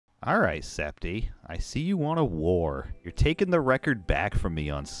Alright, Septi. I see you want a war. You're taking the record back from me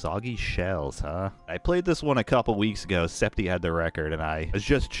on Soggy Shells, huh? I played this one a couple weeks ago. Septi had the record, and I was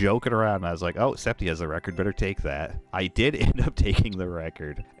just joking around. And I was like, oh, Septi has the record. Better take that. I did end up taking the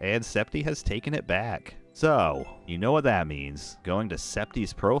record, and Septi has taken it back. So, you know what that means. Going to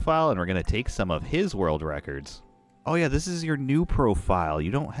Septi's profile, and we're going to take some of his world records. Oh yeah, this is your new profile. You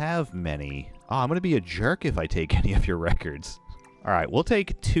don't have many. Oh, I'm going to be a jerk if I take any of your records. Alright, we'll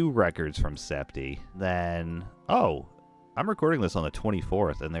take 2 records from Septi. Then, oh, I'm recording this on the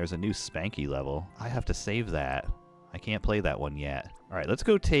 24th, and there's a new Spanky level. I have to save that. I can't play that one yet. Alright, let's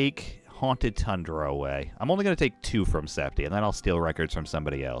go take Haunted Tundra away. I'm only going to take 2 from Septi, and then I'll steal records from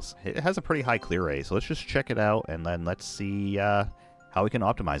somebody else. It has a pretty high clear rate, so let's just check it out, and then let's see how we can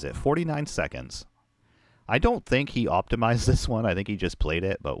optimize it. 49 seconds. I don't think he optimized this one. I think he just played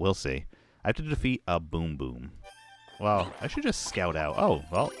it, but we'll see. I have to defeat a Boom Boom. Well, I should just scout out. Oh,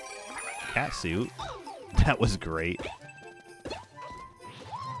 well, cat suit. That was great.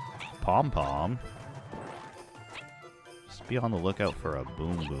 Pom Pom. Just be on the lookout for a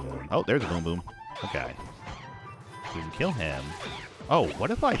Boom Boom. Oh, there's a Boom Boom. Okay. We can kill him. Oh,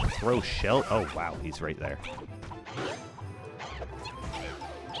 what if I throw shell? Oh, wow, he's right there.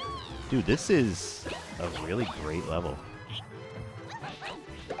 Dude, this is a really great level.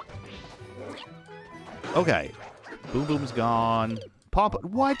 Okay. Boom Boom's gone. Pop.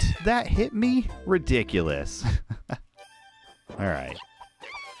 What? That hit me? Ridiculous. Alright.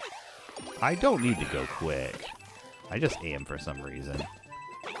 I don't need to go quick. I just aim for some reason.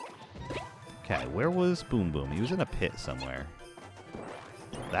 Okay, where was Boom Boom? He was in a pit somewhere.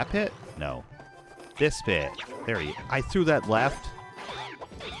 That pit? No. This pit. There he is. I threw that left.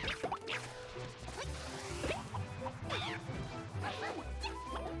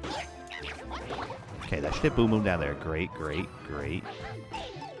 Okay, that should hit Boom Boom down there. Great, great, great.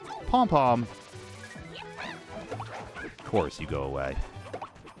 Pom Pom. Of course, you go away.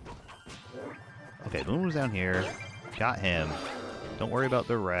 Okay, Boom Boom's down here. Got him. Don't worry about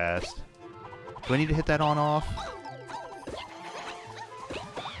the rest. Do I need to hit that on-off?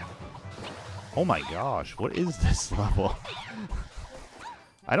 Oh my gosh, what is this level?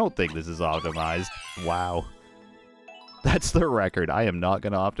 I don't think this is optimized. Wow. That's the record. I am not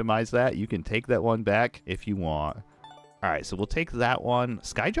going to optimize that. You can take that one back if you want. Alright, so we'll take that one.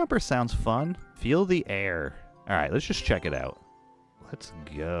 Skyjumper sounds fun. Feel the air. Alright, let's just check it out. Let's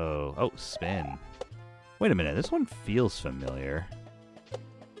go. Oh, spin. Wait a minute. This one feels familiar.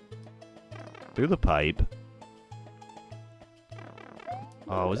 Through the pipe.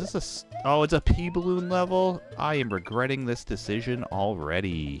 Oh, is this a... Oh, it's a P-balloon level? I am regretting this decision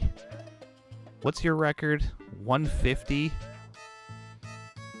already. What's your record? 150?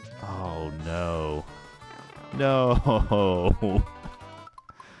 Oh, no. No.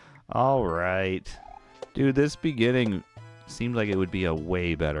 Alright. Dude, this beginning seemed like it would be a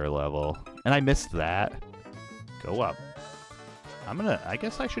way better level. And I missed that. Go up. I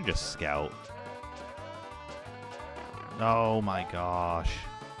guess I should just scout. Oh my gosh.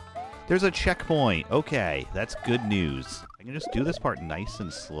 There's a checkpoint. Okay, that's good news. I can just do this part nice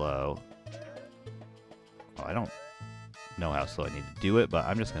and slow. Oh, I don't know how slow I need to do it, but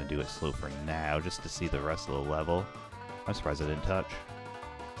I'm just going to do it slow for now, just to see the rest of the level. I'm surprised I didn't touch.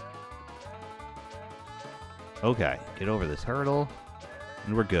 Okay, get over this hurdle,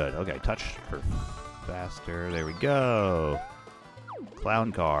 and we're good. Okay, touch for faster. There we go.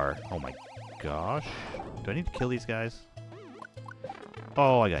 Clown car. Oh my gosh. Do I need to kill these guys?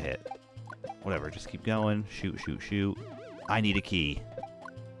 Oh, I got hit. Whatever, just keep going. Shoot, shoot, shoot. I need a key.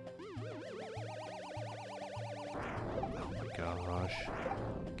 Oh my gosh.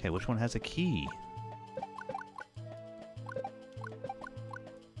 Okay, which one has a key?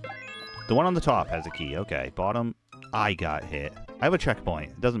 The one on the top has a key. Okay, bottom, I got hit. I have a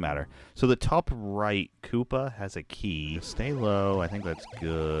checkpoint. It doesn't matter. So the top right, Koopa has a key. Stay low. I think that's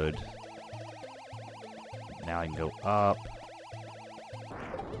good. Now I can go up.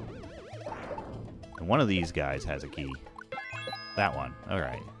 And one of these guys has a key. That one.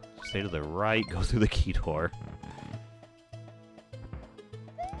 Alright. Stay to the right. Go through the key door.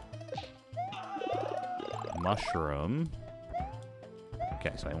 Mushroom.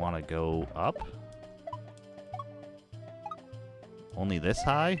 Okay, so I want to go up. Only this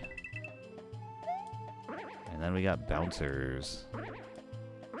high? And then we got bouncers.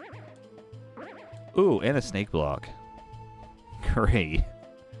 Ooh, and a snake block. Great.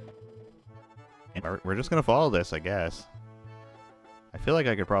 And we're just gonna follow this, I guess. I feel like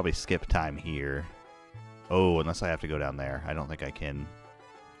I could probably skip time here. Oh, unless I have to go down there. I don't think I can.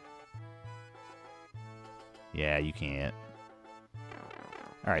 Yeah, you can't.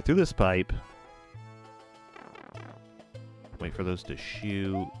 Alright, through this pipe. Wait for those to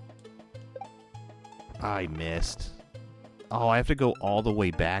shoot. I missed. Oh, I have to go all the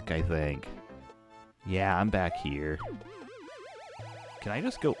way back, I think. Yeah, I'm back here. Can I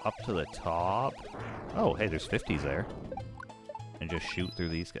just go up to the top? Oh, hey, there's 50s there. And just shoot through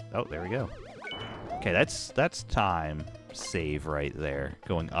these guys. Oh, there we go. Okay, that's time save right there.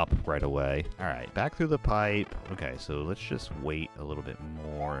 Going up right away. Alright, back through the pipe. Okay, so let's just wait a little bit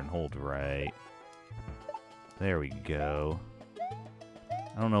more and hold right. There we go.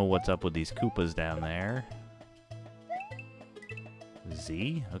 I don't know what's up with these Koopas down there.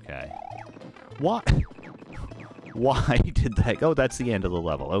 Z? Okay. What? Why did that? Oh, that's the end of the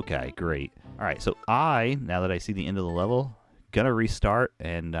level. Okay, great. Alright, so now that I see the end of the level, gonna restart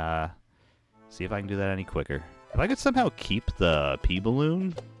and see if I can do that any quicker. If I could somehow keep the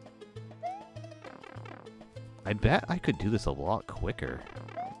P-balloon, I bet I could do this a lot quicker.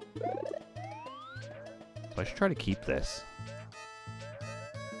 So I should try to keep this.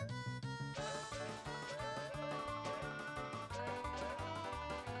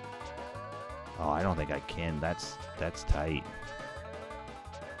 Oh, I don't think I can. That's tight.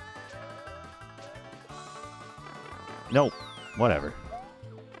 Nope. Whatever.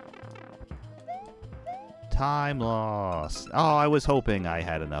 Time loss. Oh, I was hoping I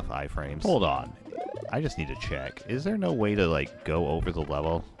had enough iframes. Hold on. I just need to check. Is there no way to, like, go over the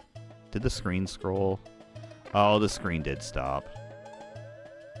level? Did the screen scroll? Oh, the screen did stop.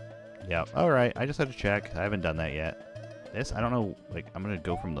 Yep. Alright, I just had to check. I haven't done that yet. This, I don't know, like, I'm gonna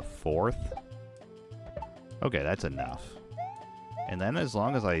go from the 4th. Okay, that's enough. And then as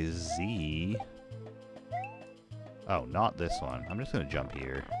long as I Z... Oh, not this one. I'm just gonna jump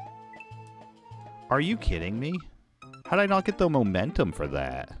here. Are you kidding me? How did I not get the momentum for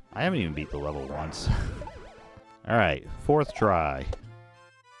that? I haven't even beat the level once. Alright, 4th try.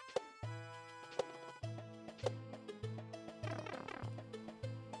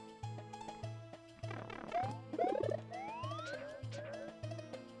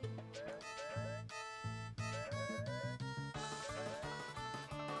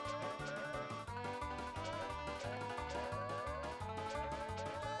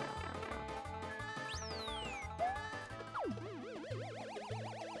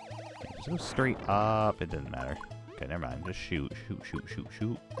 Just go straight up. It doesn't matter. Okay, never mind. Just shoot, shoot, shoot, shoot,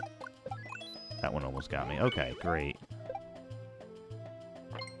 shoot. That one almost got me. Okay, great.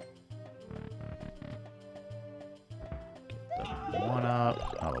 Get the one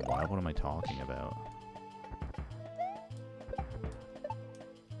up. Oh, the one up. What am I talking about?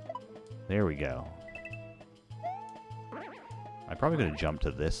 There we go. I probably could have jumped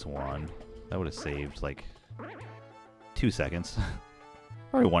to this one. That would have saved, like, 2 seconds.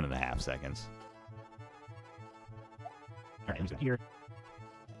 Probably 1.5 seconds. Alright, I'm here.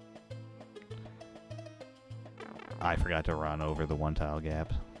 I forgot to run over the 1 tile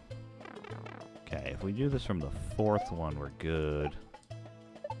gap. Okay, if we do this from the 4th one, we're good.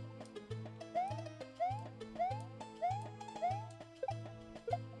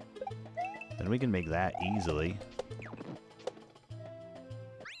 Then we can make that easily.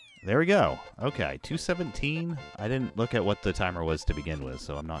 There we go. Okay, 217. I didn't look at what the timer was to begin with,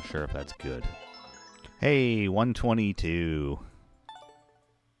 so I'm not sure if that's good. Hey, 122.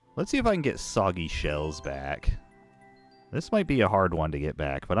 Let's see if I can get Soggy shells back. This might be a hard one to get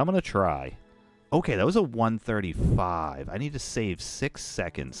back, but I'm going to try. Okay, that was a 135. I need to save 6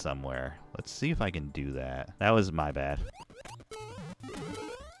 seconds somewhere. Let's see if I can do that. That was my bad.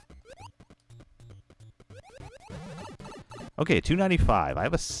 Okay, 295. I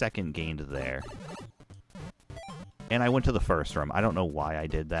have a second gained there. And I went to the first room. I don't know why I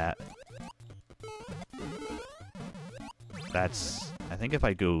did that. That's... I think if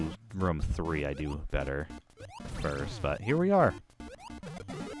I go room 3, I do better first. But here we are.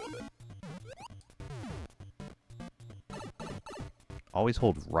 Always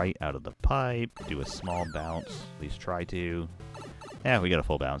hold right out of the pipe. Do a small bounce. At least try to. Yeah, we got a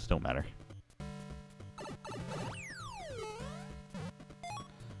full bounce. Don't matter.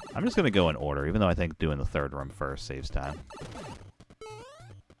 I'm just going to go in order, even though I think doing the 3rd room first saves time.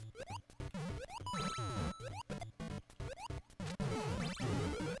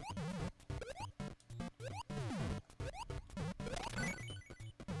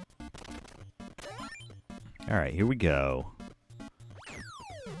 Alright, here we go.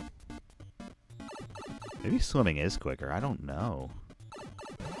 Maybe swimming is quicker, I don't know.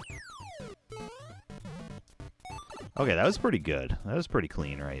 Okay, that was pretty good. That was pretty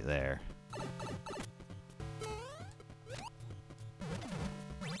clean right there.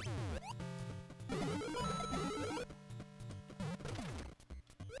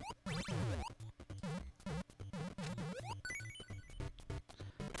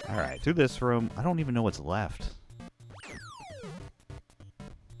 Alright, through this room. I don't even know what's left.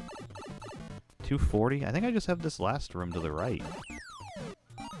 240? I think I just have this last room to the right.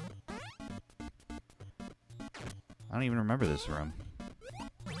 I don't even remember this room.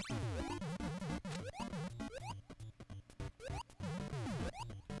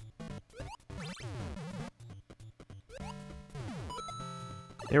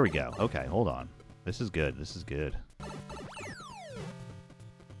 There we go. Okay, hold on. This is good. This is good.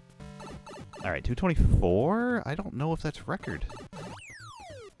 Alright, 224? I don't know if that's record.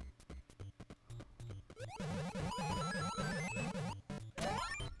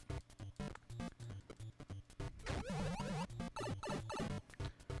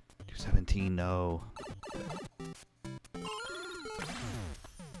 No.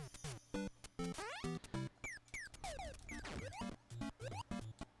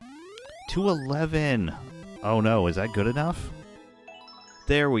 $211. Oh no, is that good enough?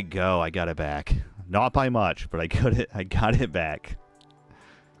 There we go. I got it back. Not by much, but I got it back.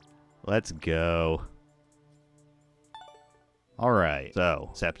 Let's go. Alright,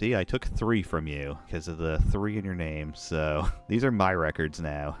 so, Septi, I took 3 from you because of the 3 in your name, so these are my records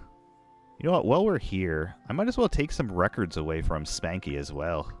now. You know what, while we're here, I might as well take some records away from Spanky as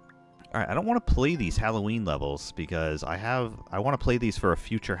well. Alright, I don't want to play these Halloween levels because I want to play these for a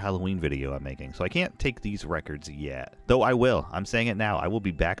future Halloween video I'm making, so I can't take these records yet. Though I will, I'm saying it now, I will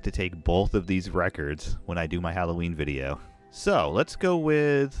be back to take both of these records when I do my Halloween video. So, let's go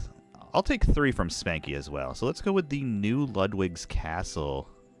with... I'll take 3 from Spanky as well, so let's go with the new Ludwig's Castle.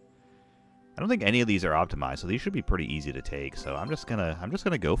 I don't think any of these are optimized, so these should be pretty easy to take, so I'm just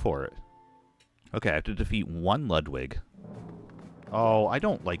gonna go for it. Okay, I have to defeat 1 Ludwig. Oh, I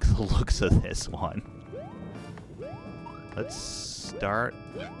don't like the looks of this one. Let's start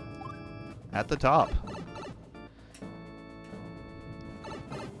at the top.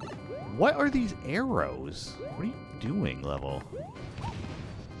 What are these arrows? What are you doing, level?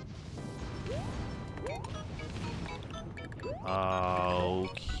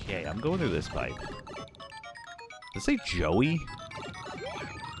 Okay, I'm going through this pipe. Does it say Joey?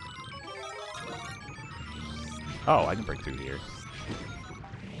 Oh, I can break through here.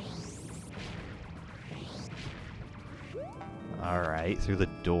 Alright, through the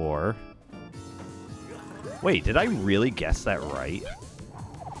door. Wait, did I really guess that right?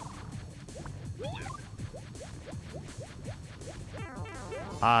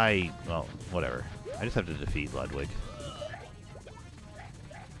 Well, whatever. I just have to defeat Ludwig.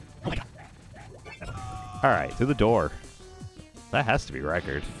 Oh my god. Alright, through the door. That has to be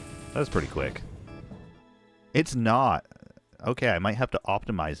record. That was pretty quick. It's not. Okay, I might have to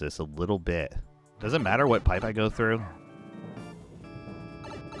optimize this a little bit. Does it matter what pipe I go through?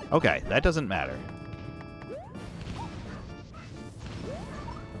 Okay, that doesn't matter.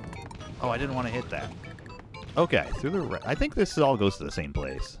 Oh, I didn't want to hit that. Okay, through the... I think this all goes to the same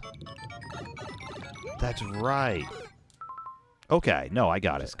place. That's right. Okay, no, I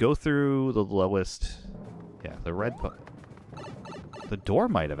got it. Go through the lowest... Yeah, the red... The door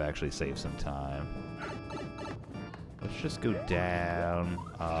might have actually saved some time. Let's just go down,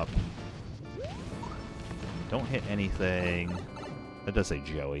 up. Don't hit anything. That does say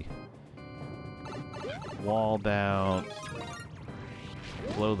Joey. Wall bounce.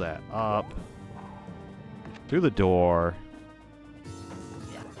 Blow that up. Through the door.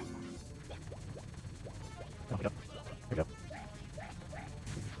 Wake up. Wake up.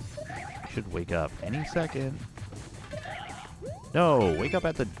 Should wake up any second. No, wake up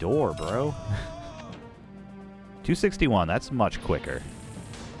at the door, bro. 261, that's much quicker.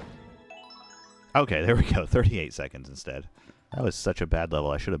 Okay, there we go. 38 seconds instead. That was such a bad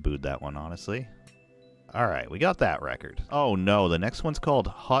level. I should have booed that one, honestly. Alright, we got that record. Oh no, the next one's called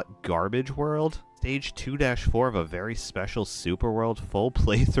Hot Garbage World. Stage 2-4 of a very special Super World full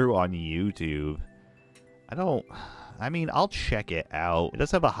playthrough on YouTube. I mean, I'll check it out. It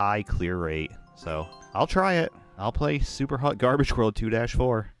does have a high clear rate, so I'll try it. I'll play Super Hot Garbage World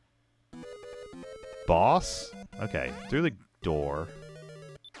 2-4. Boss? Okay, through the door.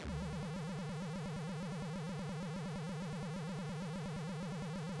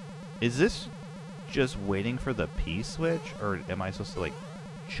 Is this just waiting for the P switch, or am I supposed to, like,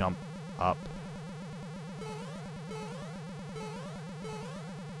 jump up?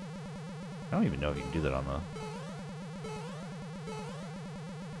 I don't even know if you can do that on the...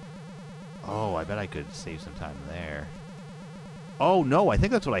 Oh, I bet I could save some time there. Oh, no, I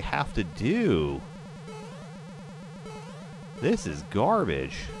think that's what I have to do. This is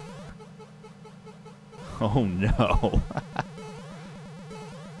garbage. Oh, no.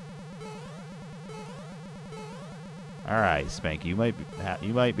 All right, Spanky, you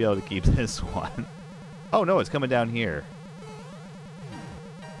might be able to keep this one. Oh no, it's coming down here.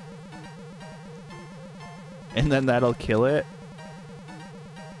 And then that'll kill it.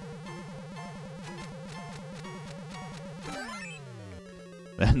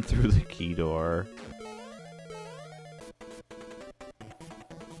 Then through the key door.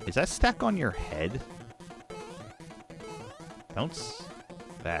 Is that stuck on your head? Bounce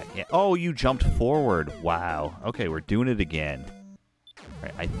back. Yeah. Oh, you jumped forward. Wow. Okay, we're doing it again.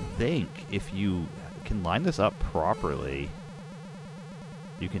 Right, I think if you can line this up properly,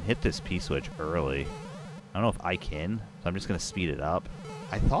 you can hit this P-switch early. I don't know if I can, so I'm just going to speed it up.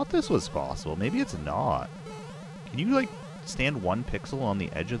 I thought this was possible. Maybe it's not. Can you, like, stand 1 pixel on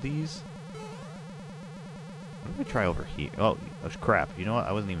the edge of these? What did I try over here? Oh, crap. You know what?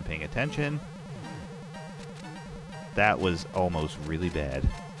 I wasn't even paying attention. That was almost really bad.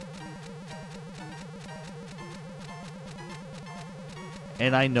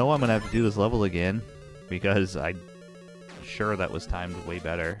 And I know I'm going to have to do this level again, because I'm sure that was timed way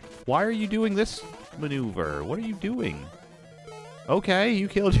better. Why are you doing this maneuver? What are you doing? Okay, you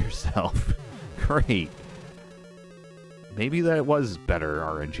killed yourself. Great. Maybe that was better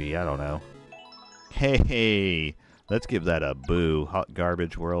RNG, I don't know. Hey, let's give that a boo. Hot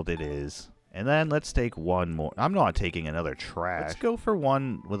garbage world it is. And then let's take one more. I'm not taking another trash. Let's go for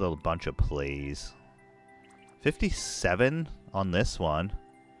one with a bunch of plays. 57 on this one.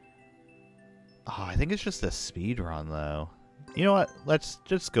 Oh, I think it's just a speed run though. You know what? Let's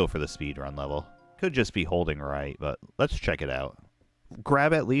just go for the speed run level. Could just be holding right, but let's check it out.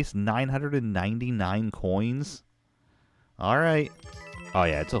 Grab at least 999 coins. Alright. Oh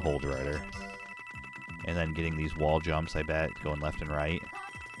yeah, it's a hold rider. And then getting these wall jumps, I bet, going left and right.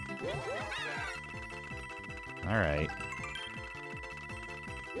 Alright.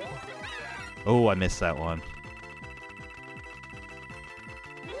 Oh, I missed that one.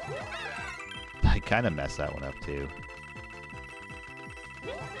 I kind of messed that one up, too.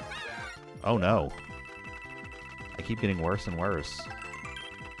 Oh, no. I keep getting worse and worse.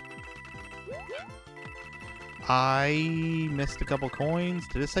 I missed a couple coins.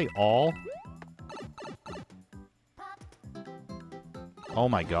 Did it say all? Oh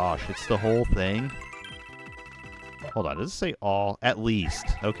my gosh, it's the whole thing? Hold on, does it say all? At least.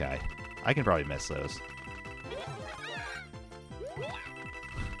 Okay. I can probably miss those.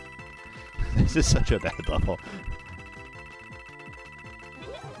 This is such a bad level.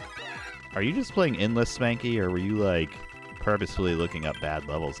 Are you just playing endless, Spanky, or were you, like, purposefully looking up bad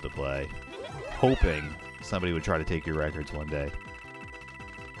levels to play? Hoping somebody would try to take your records one day.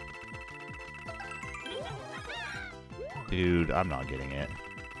 Dude, I'm not getting it.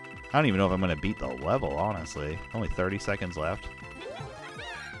 I don't even know if I'm going to beat the level, honestly. Only 30 seconds left.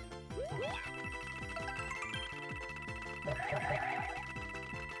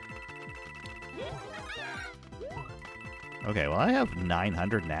 Okay, well, I have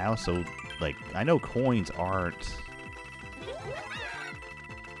 900 now, so, like, I know coins aren't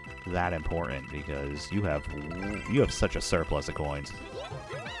that important because you have such a surplus of coins.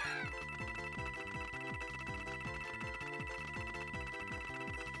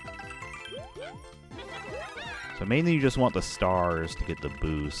 So mainly you just want the stars to get the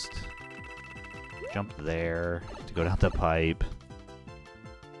boost. Jump there to go down the pipe.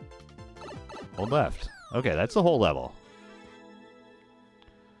 Hold left. Okay, that's the whole level.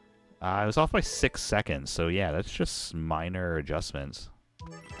 I was off by 6 seconds, so yeah, that's just minor adjustments.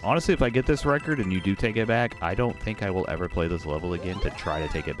 Honestly, if I get this record and you do take it back, I don't think I will ever play this level again to try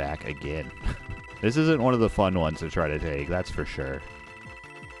to take it back again. This isn't one of the fun ones to try to take, that's for sure.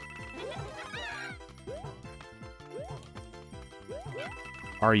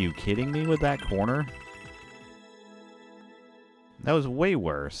 Are you kidding me with that corner? That was way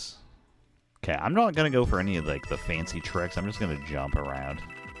worse. Okay, I'm not gonna go for any of, like, the fancy tricks. I'm just gonna jump around.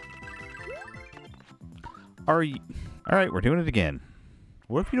 Are you... Alright, we're doing it again.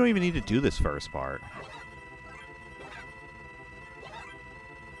 What if you don't even need to do this first part?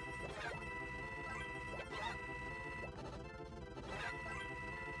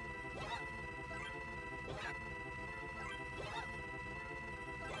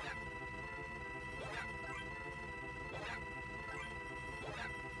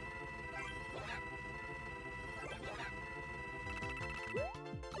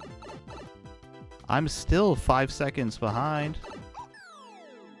 I'm still 5 seconds behind.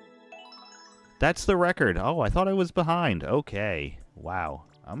 That's the record. Oh, I thought I was behind. Okay. Wow.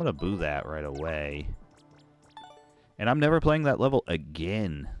 I'm gonna boo that right away. And I'm never playing that level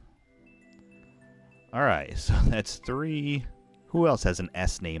again. Alright, so that's 3, Who else has an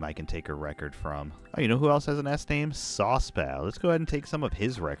S name I can take a record from? Oh, you know who else has an S name? SaucePow. Let's go ahead and take some of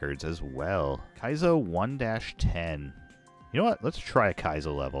his records as well. Kaizo 1-10. You know what? Let's try a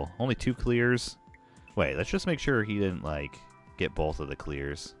Kaizo level. Only 2 clears. Wait, let's just make sure he didn't, like, get both of the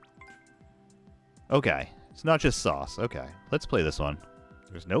clears. Okay. It's not just sauce. Okay. Let's play this one.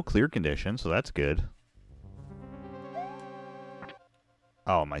 There's no clear condition, so that's good.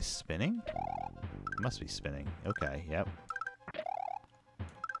 Oh, am I spinning? I must be spinning. Okay, yep.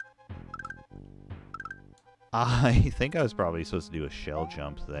 I think I was probably supposed to do a shell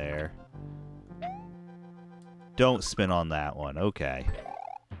jump there. Don't spin on that one. Okay.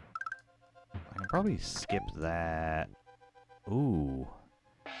 I can probably skip that. Ooh.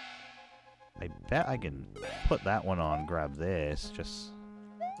 I bet I can put that one on, grab this, just...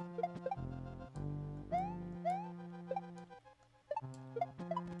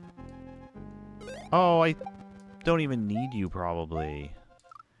 Oh, I don't even need you, probably.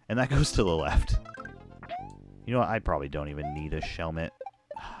 And that goes to the left. You know what? I probably don't even need a shelmet.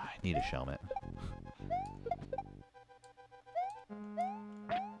 I need a shelmet.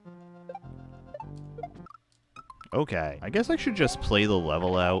 Okay. I guess I should just play the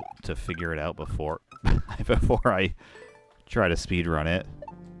level out to figure it out before I try to speedrun it.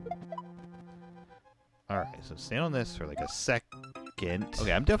 Alright, so stand on this for like a second.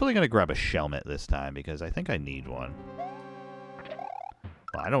 Okay, I'm definitely going to grab a shelmet this time because I think I need one.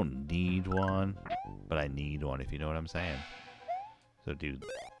 Well, I don't need one, but I need one, if you know what I'm saying. So do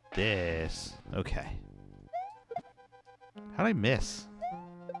this. Okay. How'd I miss?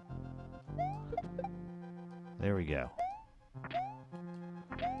 There we go.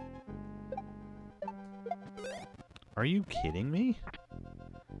 Are you kidding me?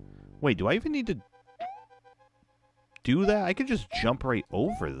 Wait, do I even need to do that? I could just jump right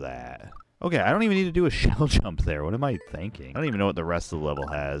over that. Okay, I don't even need to do a shell jump there. What am I thinking? I don't even know what the rest of the level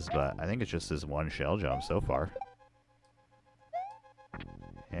has, but I think it's just this one shell jump so far.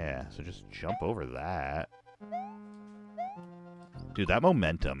 Yeah, so just jump over that. Dude, that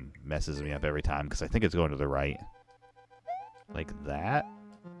momentum messes me up every time because I think it's going to the right. Like that?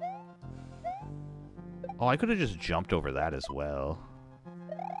 Oh, I could have just jumped over that as well.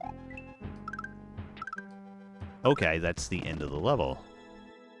 Okay, that's the end of the level.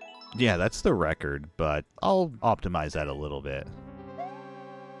 Yeah, that's the record, but I'll optimize that a little bit.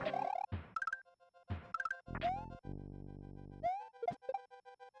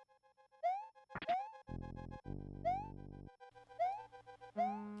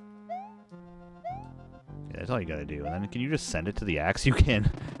 Yeah, that's all you gotta do. And then can you just send it to the axe? You can.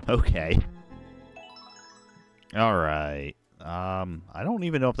 Okay. Alright. I don't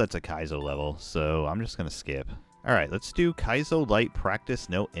even know if that's a Kaizo level, so I'm just gonna skip. Alright, let's do Kaizo Lite Practice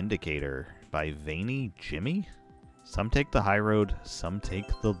No Indicator by VainyJimmy. Some take the high road, some take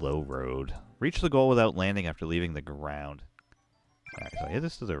the low road. Reach the goal without landing after leaving the ground. Alright, so I hit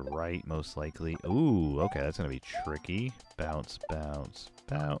this to the right, most likely. Ooh, okay, that's gonna be tricky. Bounce, bounce,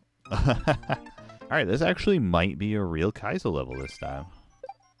 bounce. Alright, this actually might be a real Kaizo level this time.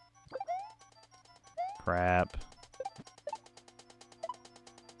 Crap.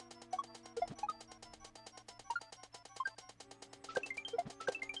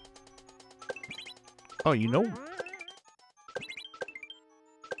 Oh, you know...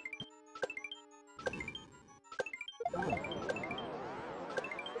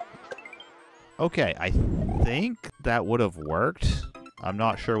 Okay, I think that would have worked. I'm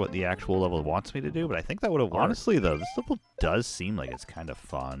not sure what the actual level wants me to do, but I think that would have worked. Honestly, though, this level does seem like it's kind of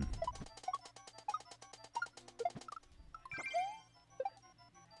fun.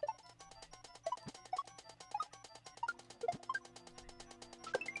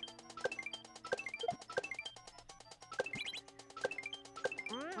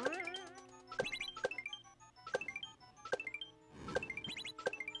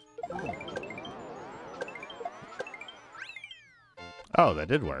 Oh, that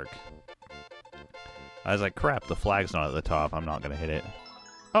did work. I was like, crap, the flag's not at the top. I'm not going to hit it.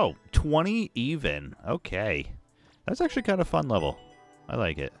 Oh, 20 even. Okay. That's actually kind of fun level. I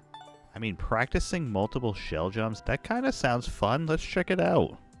like it. I mean, practicing multiple shell jumps, that kind of sounds fun. Let's check it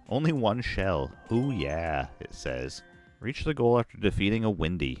out. Only one shell. Ooh, yeah, it says. Reach the goal after defeating a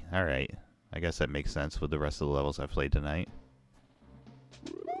windy. All right. I guess that makes sense with the rest of the levels I've played tonight.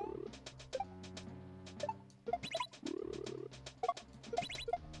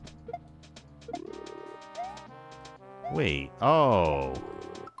 Wait, oh.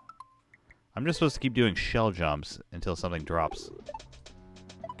 I'm just supposed to keep doing shell jumps until something drops.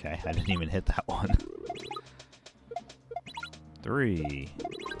 Okay, I didn't even hit that one. 3,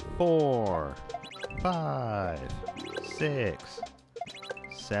 4, 5, 6,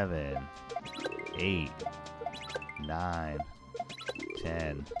 7, 8, 9,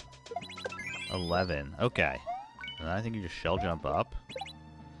 10, 11. Okay. And I think you just shell jump up.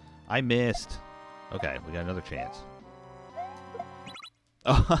 I missed. Okay, we got another chance.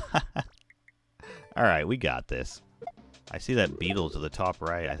 Oh, alright, we got this. I see that beetle to the top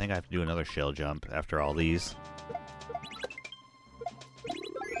right. I think I have to do another shell jump after all these.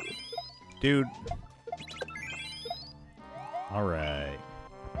 Dude. Alright.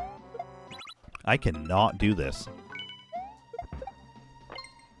 I cannot do this.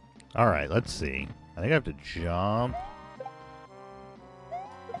 Alright, let's see. I think I have to jump.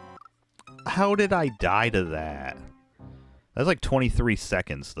 How did I die to that? That's like 23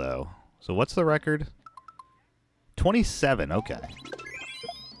 seconds, though. So what's the record? 27, okay.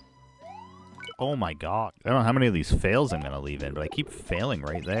 Oh my god. I don't know how many of these fails I'm going to leave in, but I keep failing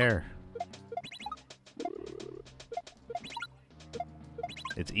right there.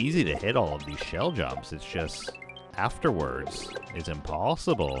 It's easy to hit all of these shell jumps. It's just afterwards. It's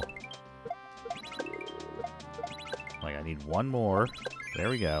impossible. Like, I need one more. There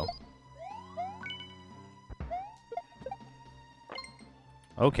we go.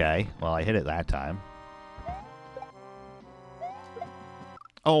 Okay, well, I hit it that time.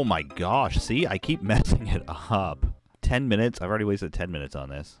 Oh my gosh, see? I keep messing it up. 10 minutes? I've already wasted 10 minutes on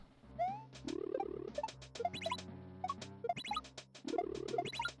this.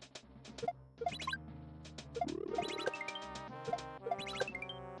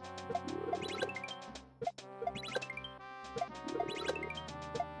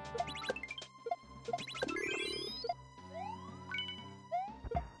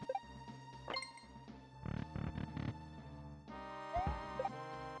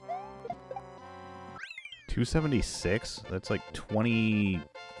 $276? That's like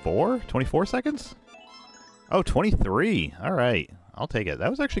 24 seconds? Oh, 23. All right. I'll take it.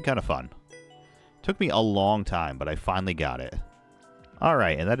 That was actually kind of fun. Took me a long time, but I finally got it. All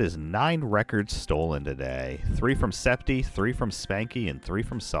right, and that is 9 records stolen today. 3 from Septi, 3 from Spanky, and 3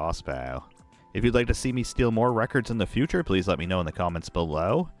 from SaucePow. If you'd like to see me steal more records in the future, please let me know in the comments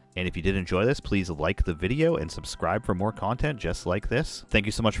below. And if you did enjoy this, please like the video and subscribe for more content just like this. Thank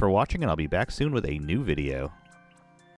you so much for watching, and I'll be back soon with a new video.